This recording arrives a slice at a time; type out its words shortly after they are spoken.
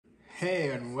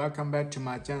Hey, and welcome back to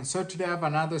my channel. So today I have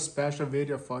another special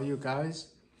video for you guys.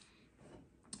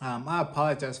 I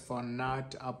apologize for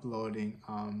not uploading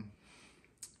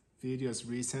videos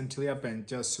recently. I've been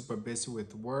just super busy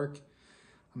with work.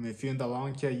 If you're in the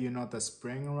lawn care, you know the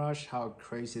spring rush, how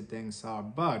crazy things are.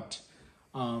 But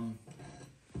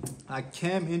I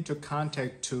came into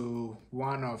contact to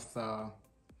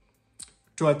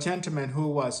a gentleman who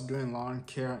was doing lawn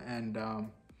care, and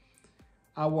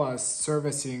I was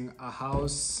servicing a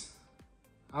house.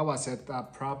 I was at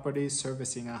that property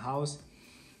servicing a house,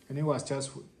 and he was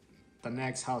just the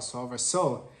next house over.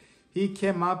 So he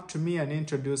came up to me and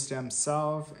introduced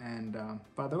himself. And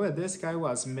by the way, this guy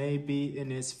was maybe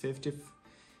in his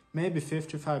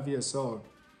 55 years old.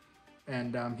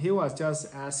 And he was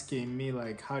just asking me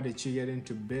like, how did you get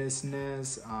into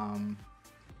business?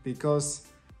 Because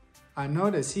I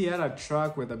noticed he had a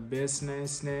truck with a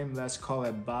business name, let's call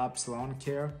it Bob's Lawn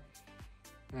Care.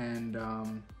 And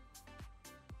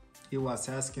he was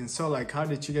asking, so like, how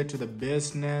did you get to the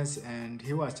business? And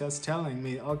he was just telling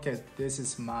me, okay, this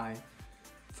is my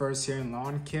first year in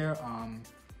lawn care.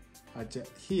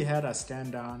 He had a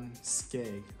stand-on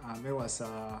skeg. It was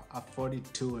a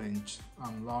 42-inch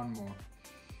lawnmower.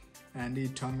 And he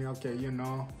told me, okay,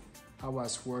 I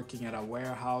was working at a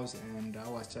warehouse and I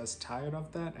was just tired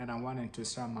of that and I wanted to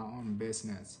start my own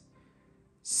business.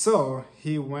 So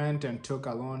he went and took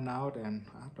a loan out, and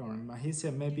I don't remember, he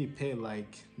said maybe paid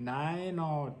like $9,000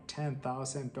 or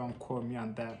 $10,000, don't quote me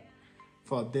on that,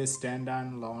 for this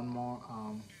stand-on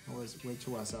lawnmower, which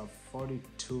was a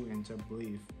 42-inch, I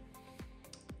believe.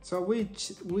 So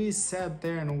we sat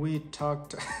there and we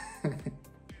talked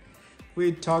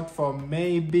we talked for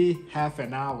maybe half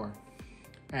an hour.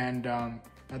 And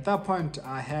at that point,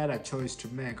 I had a choice to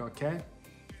make, okay?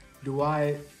 Do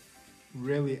I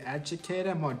really educate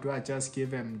him, or do I just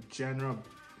give him general,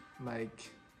 like,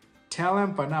 tell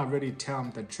him but not really tell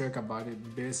him the trick about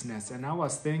it, business? And I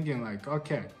was thinking like,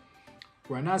 okay,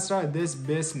 when I started this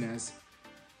business,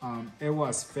 it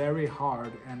was very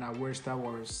hard, and I wish I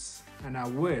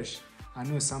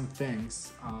knew some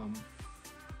things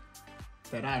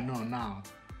that I know now.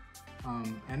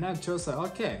 And I chose like,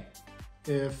 okay,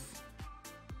 if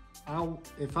I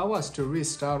was to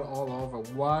restart all over,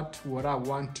 what would I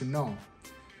want to know?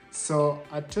 So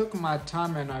I took my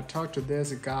time and I talked to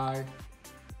this guy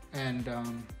and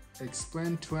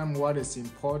explained to him what is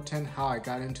important, how I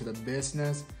got into the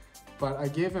business. But I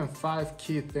gave him 5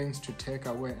 key things to take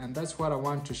away, and that's what I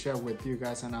want to share with you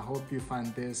guys. And I hope you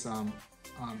find this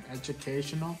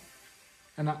educational.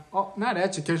 And not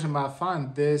educational, but I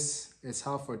find this is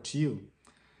helpful to you.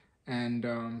 And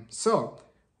so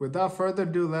without further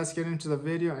ado, let's get into the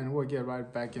video and we'll get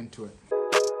right back into it.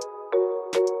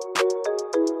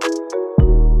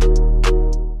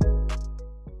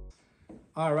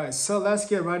 All right, so let's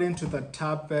get right into the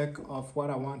topic of what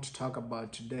I want to talk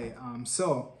about today.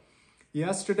 So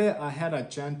yesterday I had a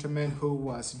gentleman who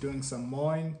was doing some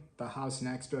mowing the house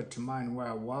next door to mine where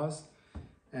I was.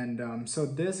 And so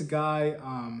this guy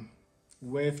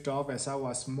waved off as I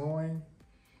was mowing.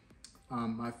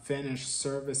 I finished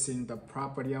servicing the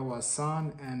property I was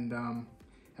on, and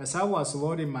as I was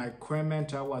loading my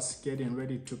equipment, I was getting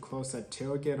ready to close the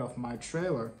tailgate of my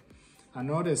trailer. I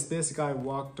noticed this guy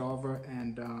walked over,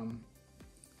 and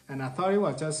I thought he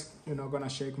was just, gonna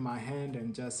shake my hand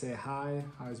and just say hi,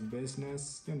 how's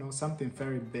business, something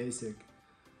very basic.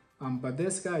 But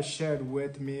this guy shared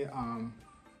with me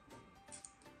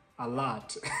a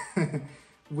lot.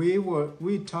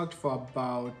 We talked for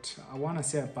about, I want to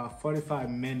say about 45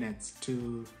 minutes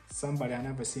to somebody I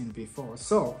never seen before.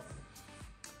 So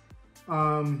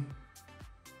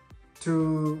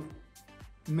to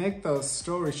make the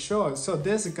story short, so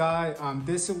this guy,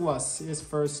 this was his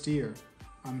first year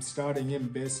starting in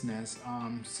business.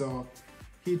 So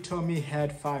he told me he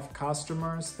had 5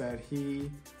 customers that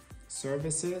he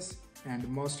services, and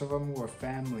most of them were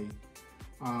family.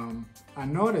 I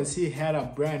noticed he had a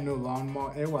brand new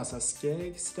lawnmower. It was a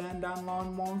skeg stand-on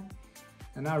lawnmower.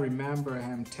 And I remember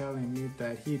him telling me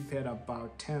that he paid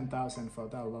about $10,000 for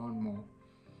that lawnmower.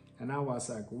 And I was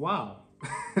like, wow.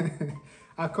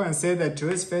 I couldn't say that to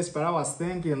his face, but I was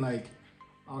thinking like,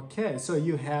 okay, so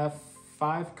you have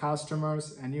 5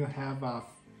 customers and you have a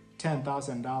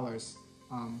 $10,000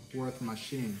 worth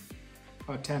machine,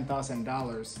 or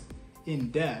 $10,000 in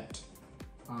debt,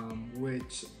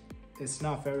 which it's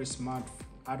not very smart,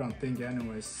 I don't think,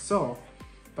 anyways. So,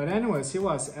 but anyways, he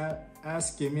was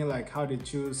asking me like, how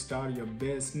did you start your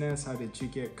business? How did you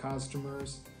get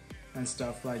customers and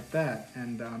stuff like that?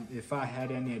 And if I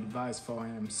had any advice for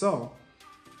him. So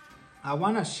I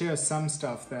want to share some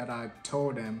stuff that I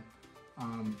told him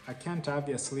I can't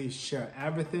obviously share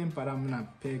everything, but I'm gonna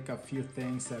pick a few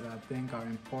things that I think are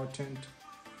important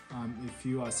if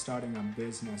you are starting a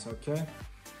business, okay?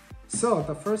 So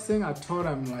the first thing I told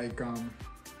him, like,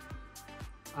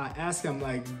 I asked him,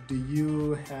 like, do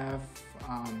you have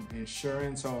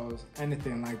insurance or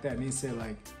anything like that? And he said,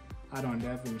 like, I don't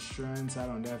have insurance, I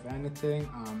don't have anything.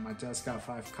 I just got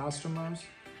 5 customers,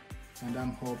 and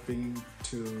I'm hoping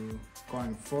to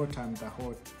going full-time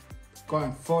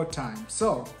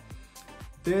So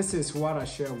this is what I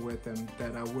shared with him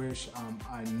that I wish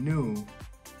I knew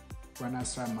when I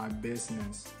started my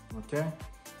business, okay?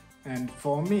 And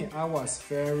for me, I was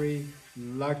very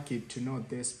lucky to know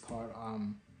this part.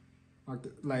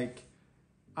 Like,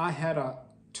 I had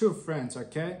 2 friends,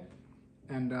 okay?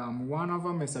 And one of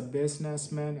them is a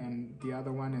businessman, and the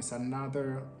other one is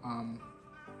another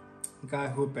guy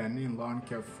who been in lawn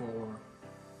care for,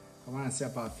 I want to say,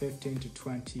 about 15 to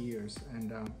 20 years.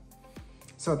 And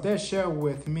so they share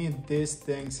with me these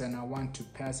things, and I want to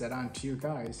pass it on to you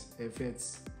guys.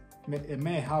 It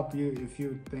may help you if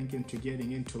you're thinking to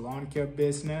getting into lawn care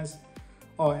business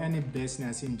or any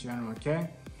business in general, okay?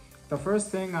 The first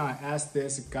thing I asked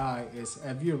this guy is,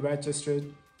 have you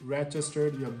registered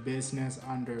your business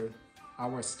under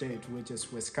our state, which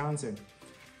is Wisconsin?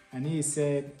 And he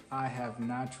said, I have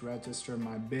not registered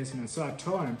my business. So I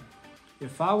told him,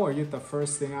 if I were you, the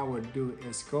first thing I would do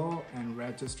is go and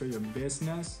register your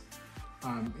business.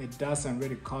 It doesn't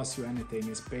really cost you anything.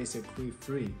 It's basically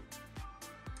free.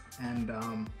 And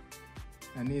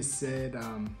he said,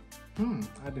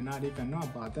 I did not even know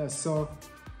about that. So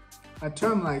I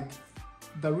told him, like,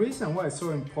 the reason why it's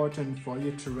so important for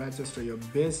you to register your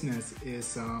business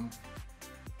is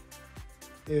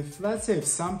let's say if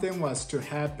something was to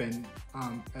happen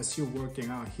as you're working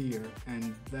out here,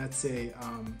 and let's say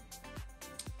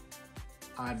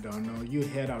I don't know, you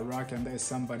hit a rock and there's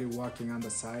somebody walking on the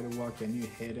sidewalk and you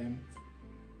hit him,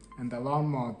 and the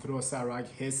lawnmower throws that rock,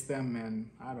 hits them, and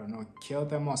I don't know, kill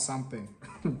them or something.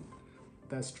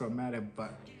 That's traumatic.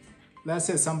 But let's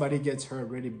say somebody gets hurt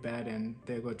really bad and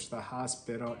they go to the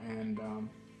hospital, and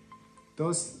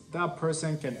that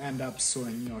person can end up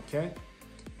suing you, okay?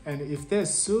 And if they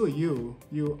sue you,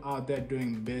 you out there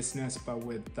doing business but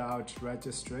without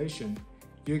registration,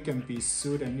 you can be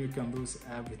sued and you can lose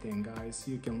everything, guys.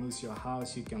 You can lose your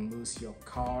house, you can lose your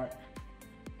car,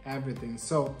 everything.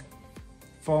 So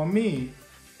for me,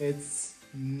 it's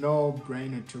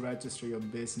no-brainer to register your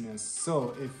business.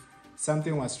 So if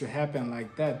something was to happen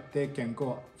like that, they can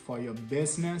go for your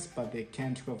business, but they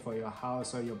can't go for your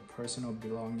house or your personal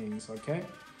belongings, okay?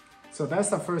 So that's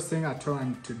the first thing I told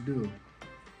him to do.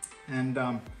 And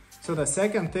so the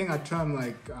second thing I told him,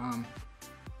 like,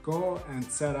 go and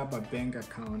set up a bank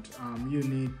account. You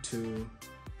need to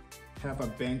have a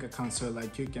bank account so,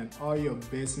 like, you can, all your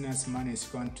business money is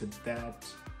going to that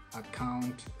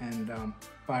account. And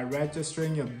by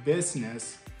registering your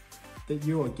business, that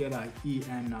you will get an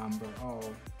EN number or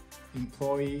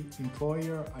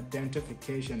employer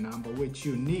identification number, which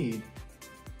you need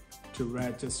to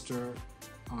register.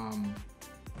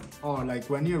 Or like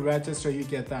when you register, you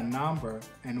get that number,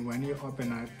 and when you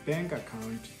open a bank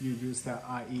account, you use that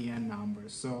IEN number.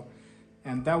 So,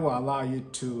 and that will allow you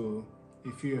to,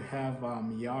 if you have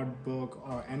Yardbook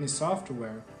or any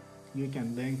software, you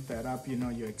can link that up, you know,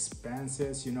 your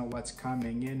expenses, you know, what's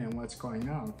coming in and what's going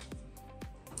out.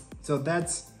 So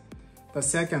that's the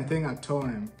second thing I told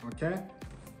him, okay?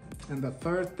 And the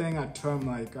third thing I told him,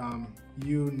 like,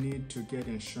 you need to get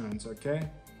insurance, okay?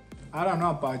 I don't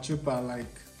know about you, but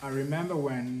like, I remember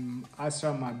when I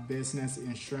started my business,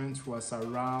 insurance was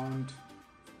around,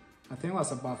 I think it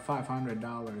was about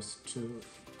 $500 to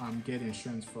get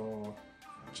insurance for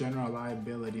general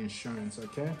liability insurance,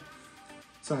 okay?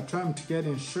 So I tried to get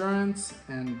insurance,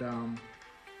 and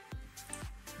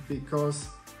because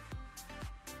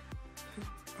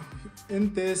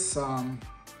in this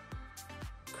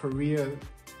career,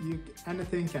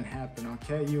 anything can happen,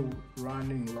 okay? You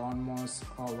running lawnmowers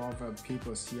all over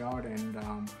people's yard, and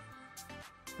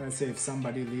let's say if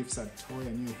somebody leaves a toy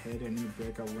and you hit and you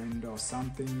break a window or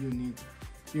something,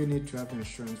 you need to have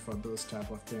insurance for those type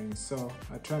of things. So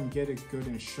I try and get a good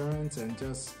insurance, and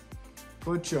just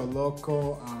go to your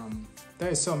local,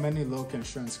 there's so many local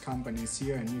insurance companies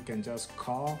here, and you can just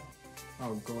call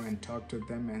or go and talk to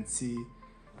them and see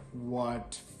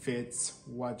what fits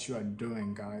what you are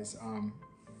doing, guys.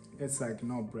 It's like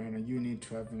no-brainer. You need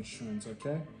to have insurance,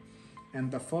 okay?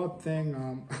 And the fourth thing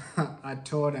I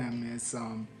told him is,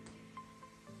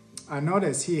 I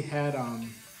noticed he had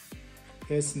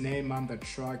his name on the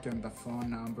truck and the phone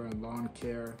number and lawn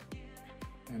care.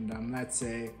 And let's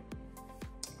say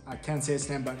I can't say his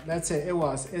name, but let's say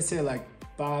it said like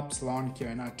Bob's Lawn Care,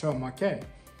 and I told him, okay,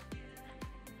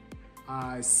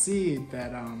 I see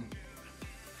that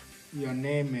your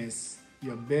name is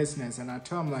your business, and I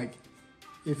told him like,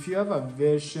 if you have a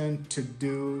vision to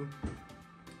do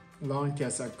lawn care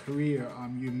as a career,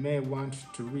 you may want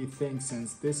to rethink,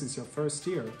 since this is your first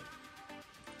year,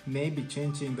 maybe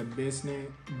changing the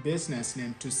business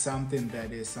name to something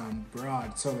that is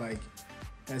broad. So like,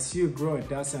 as you grow, it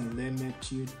doesn't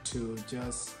limit you to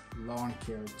just lawn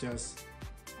care. Just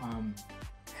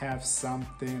have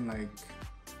something like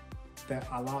that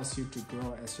allows you to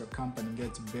grow as your company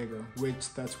gets bigger,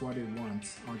 which that's what it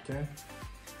wants. Okay.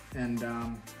 And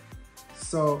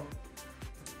so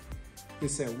he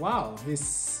said, wow,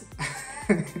 he's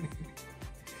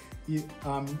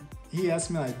he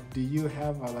asked me like, do you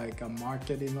have a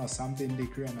marketing or something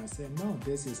degree? And I said, no,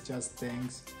 this is just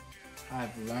things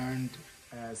I've learned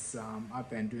as I've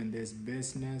been doing this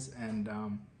business, and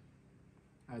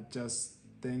I just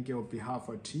think it will be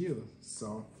helpful to you.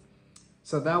 So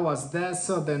that was that.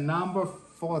 So the number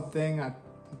four thing,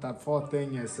 that fourth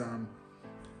thing is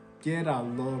get a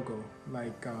logo.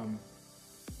 Like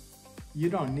you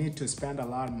don't need to spend a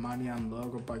lot of money on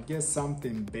logo, but get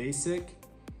something basic,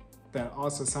 that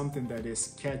also something that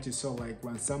is catchy. So like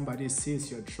when somebody sees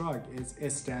your truck,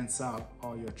 it stands out,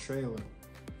 or your trailer.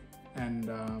 And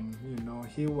you know,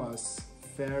 he was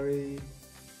very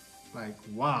like,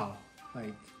 wow,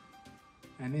 like,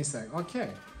 and he's like, okay,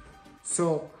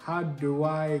 so how do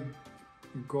I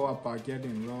go about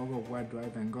getting logo? Where do I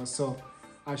even go? So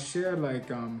I shared like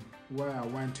where I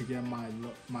went to get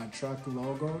my truck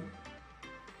logo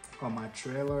or my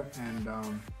trailer, and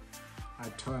I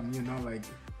told him, you know, like,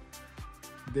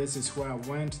 this is where I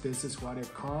went, this is what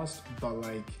it cost, but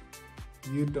like,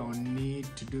 you don't need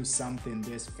to do something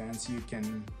this fancy. You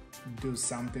can do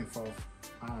something for,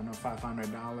 I don't know,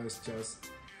 $500,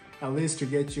 just at least to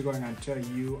get you going until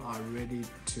you are ready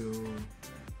to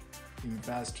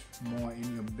invest more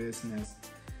in your business.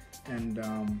 And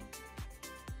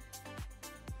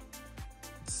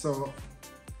so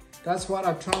that's what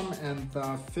I told him. And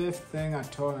the fifth thing I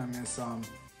told him is,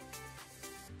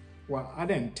 well, I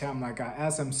didn't tell him, like, I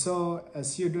asked him, so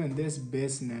as you're doing this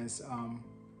business,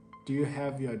 do you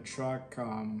have your truck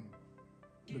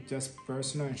with just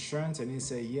personal insurance? And he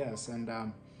said yes. And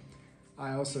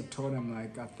I also told him,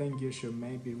 like, I think you should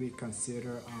maybe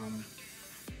reconsider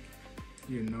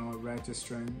you know,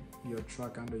 registering your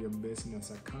truck under your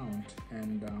business account.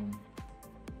 And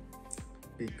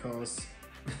because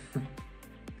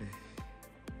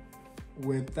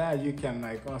with that, you can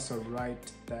like also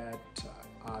write that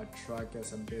truck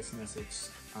as a business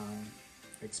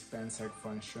expense, like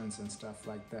for insurance and stuff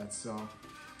like that. So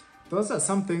those are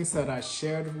some things that I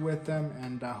shared with them,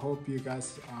 and I hope you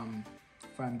guys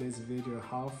find this video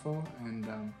helpful. And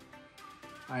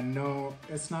I know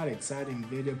it's not an exciting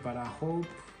video, but I hope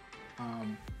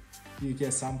you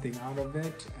get something out of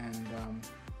it. And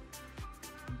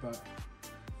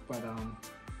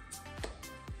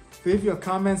leave your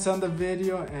comments on the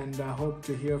video, and I hope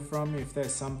to hear from you. If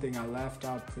there's something I left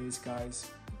out, please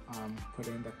guys put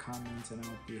it in the comments, and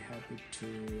I'll be happy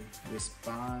to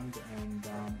respond. And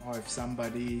or if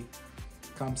somebody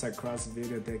comes across the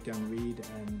video, they can read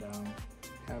and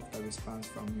have the response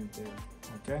from you there.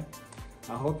 Okay,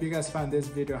 I hope you guys find this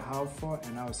video helpful,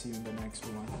 and I'll see you in the next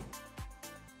one.